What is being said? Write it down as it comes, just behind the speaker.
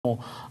More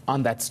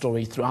on that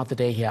story throughout the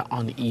day here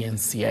on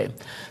eNCA.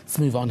 Let's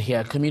move on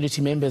here.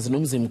 Community members in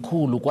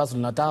Umzimkhulu,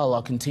 Kwazulu-Natal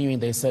are continuing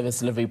their service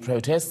delivery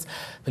protests.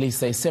 Police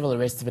say several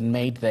arrests have been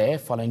made there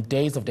following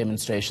days of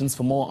demonstrations.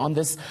 For more on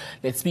this,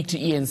 let's speak to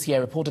eNCA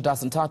reporter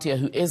Dasen Thathiah,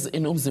 who is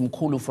in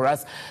Umzimkhulu for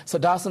us. So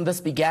Dasen, this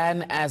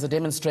began as a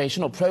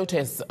demonstration or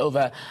protests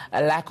over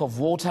a lack of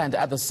water and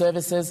other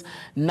services.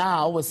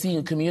 Now we're seeing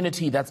a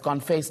community that's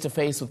gone face to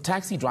face with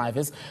taxi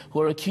drivers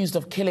who are accused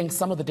of killing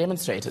some of the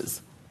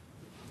demonstrators.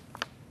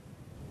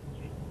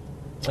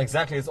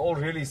 Exactly, it's all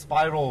really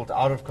spiraled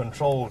out of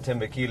control,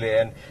 Tembekile.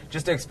 And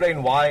just to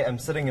explain why I'm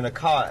sitting in a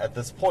car at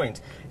this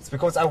point, it's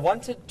because I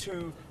wanted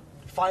to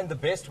find the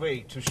best way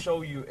to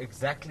show you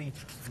exactly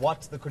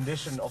what the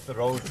condition of the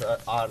roads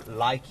are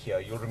like here.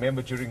 You'll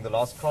remember during the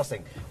last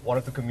crossing, one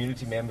of the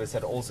community members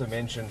had also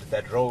mentioned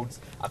that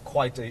roads are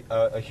quite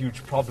a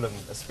huge problem,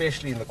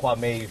 especially in the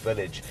Kwazulu-Natal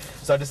village.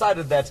 So I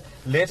decided that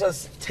let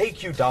us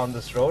take you down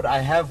this road. I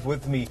have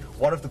with me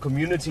one of the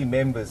community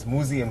members,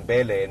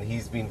 Umzimkhulu, and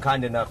he's been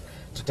kind enough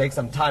to take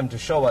some time to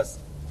show us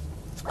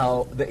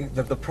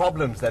the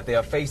problems that they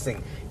are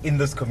facing in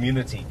this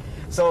community.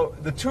 So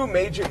the two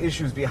major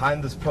issues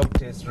behind this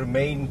protest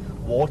remain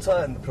water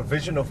and the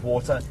provision of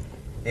water,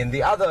 and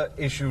the other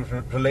issue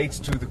relates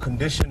to the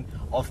condition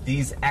of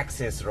these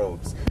access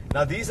roads.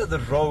 Now these are the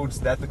roads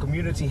that the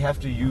community have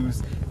to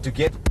use to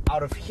get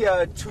out of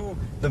here to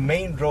the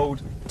main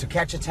road to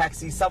catch a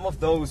taxi. Some of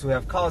those who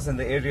have cars in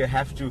the area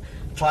have to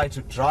try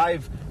to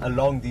drive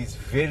along these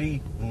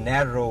very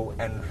narrow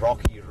and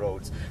rocky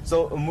roads.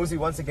 So Muzi,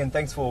 once again,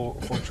 thanks for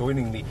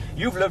joining me.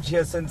 You've lived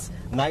here since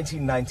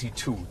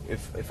 1992,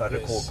 if I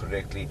recall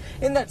correctly.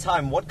 In that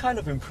time, what kind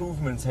of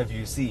improvements have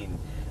you seen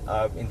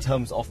in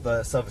terms of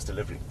the service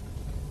delivery?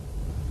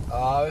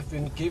 I've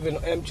been given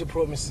empty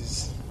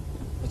promises.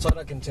 That's what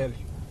I can tell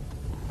you.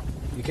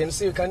 You can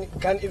see you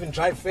can't even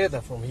drive further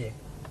from here.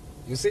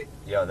 You see?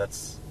 Yeah,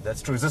 that's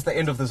true. Is this the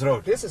end of this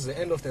road? This is the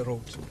end of the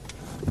road.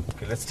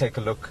 Okay, let's take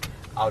a look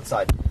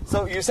outside.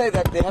 So you say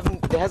that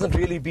there hasn't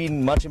really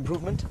been much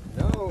improvement?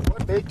 No,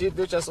 what they did,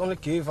 they just only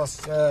gave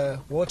us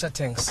water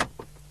tanks.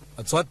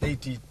 That's what they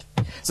did.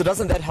 So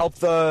doesn't that help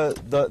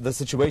the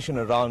situation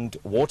around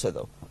water,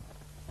 though?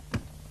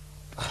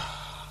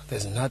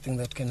 There's nothing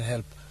that can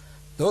help.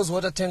 Those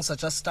water tanks are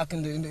just stuck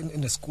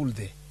in the school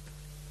there.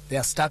 They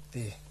are stuck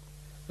there.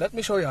 Let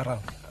me show you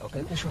around. Okay,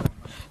 let me show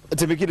you.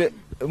 Tembekile,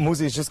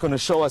 Muzi is just going to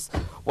show us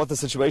what the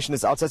situation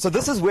is outside. So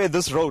this is where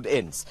this road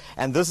ends.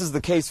 And this is the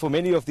case for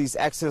many of these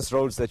access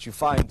roads that you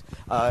find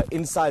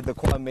inside the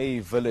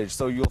Kwazulu-Natal village.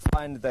 So you'll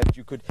find that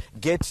you could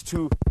get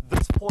to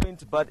this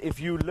point, but if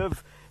you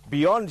live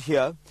beyond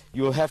here,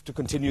 you'll have to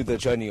continue the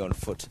journey on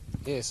foot.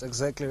 Yes,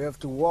 exactly. We have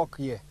to walk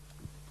here.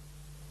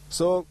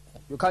 So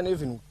you can't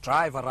even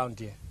drive around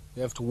here.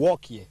 You have to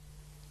walk here.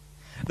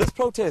 This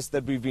protest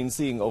that we've been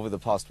seeing over the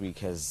past week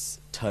has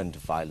turned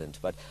violent,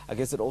 but I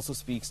guess it also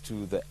speaks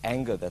to the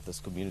anger that this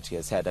community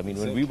has had. I mean,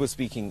 when we were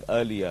speaking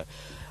earlier,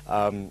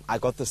 I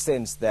got the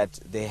sense that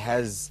there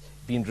has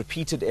been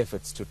repeated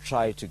efforts to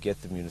try to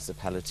get the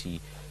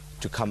municipality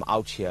to come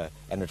out here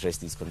and address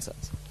these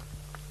concerns.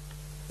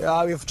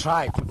 Yeah, we've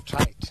tried.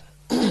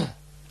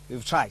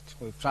 We've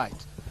tried.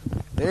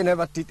 They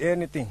never did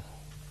anything.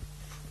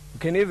 You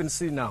can even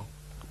see now,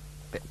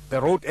 the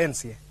road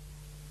ends here.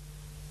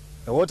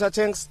 The water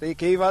tanks they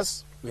gave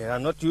us, we are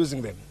not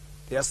using them.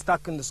 They are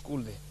stuck in the school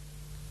there.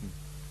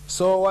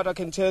 So what I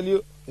can tell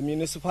you, the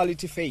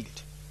municipality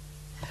failed.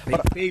 They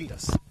failed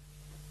us.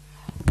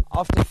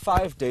 After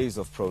 5 days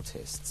of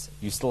protests,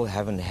 you still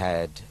haven't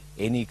had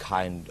any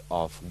kind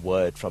of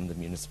word from the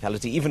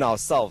municipality, even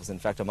ourselves. In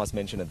fact, I must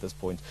mention at this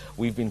point,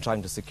 we've been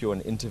trying to secure an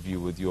interview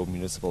with your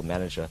municipal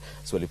manager,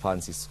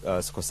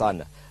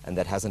 Swelipansi, and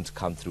that hasn't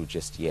come through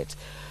just yet.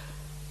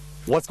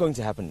 What's going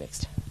to happen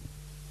next?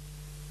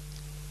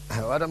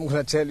 What I'm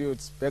going to tell you,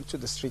 it's back to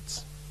the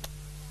streets.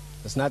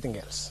 There's nothing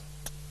else.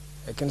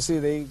 I can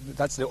see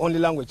that's the only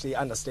language they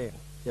understand.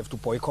 You have to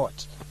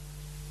boycott.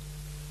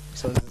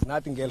 So there's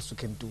nothing else you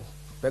can do.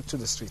 Back to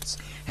the streets.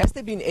 Has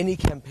there been any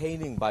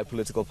campaigning by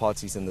political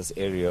parties in this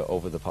area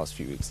over the past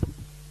few weeks?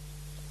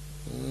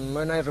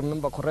 When I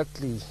remember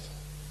correctly,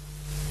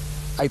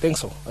 I think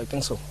so.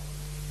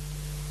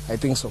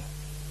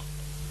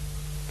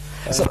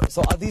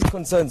 So are these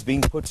concerns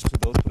being put to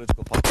those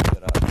political parties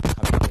that are coming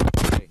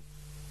here today?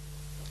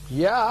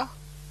 Yeah,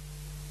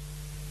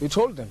 we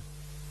told them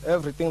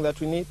everything that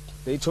we need.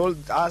 They told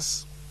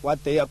us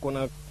what they are going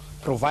to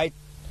provide.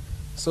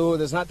 So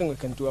there's nothing we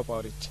can do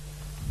about it.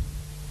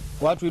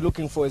 What we're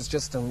looking for is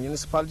just the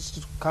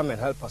municipality to come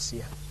and help us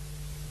here.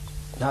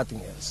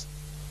 Nothing else.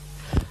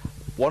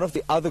 One of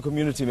the other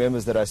community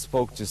members that I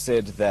spoke to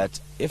said that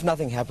if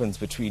nothing happens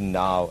between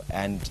now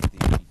and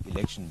the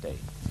election day,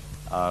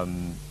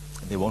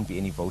 there won't be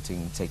any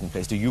voting taking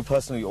place. Do you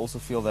personally also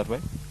feel that way?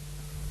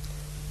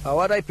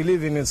 What I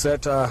believe in is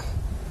that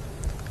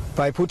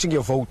by putting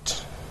your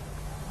vote,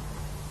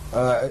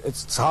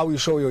 it's how you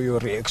show your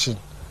reaction.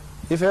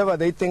 If ever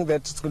they think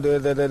that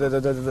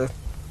the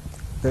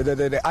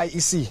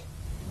IEC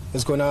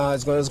is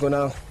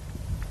gonna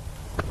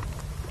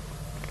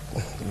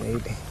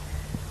Maybe.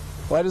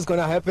 What is going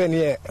to happen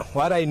here?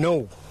 What I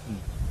know,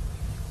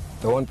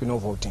 there won't be no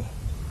voting.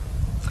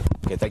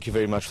 Okay, thank you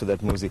very much for that,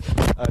 Muzi.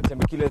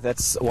 Thembekile,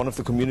 that's one of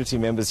the community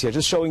members here,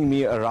 just showing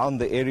me around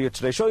the area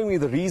today, showing me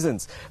the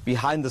reasons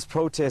behind this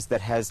protest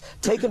that has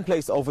taken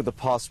place over the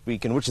past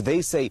week, in which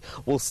they say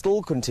will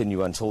still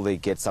continue until they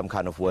get some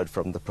kind of word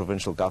from the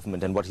provincial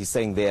government. And what he's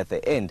saying there at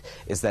the end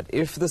is that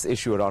if this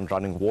issue around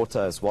running water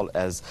as well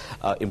as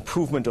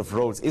improvement of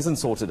roads isn't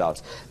sorted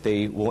out,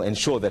 they will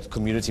ensure that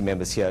community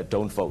members here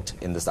don't vote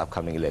in this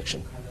upcoming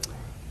election.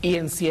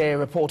 eNCA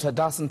reporter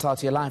Dasen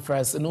Thathiah live for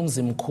us in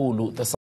Umzimkhulu.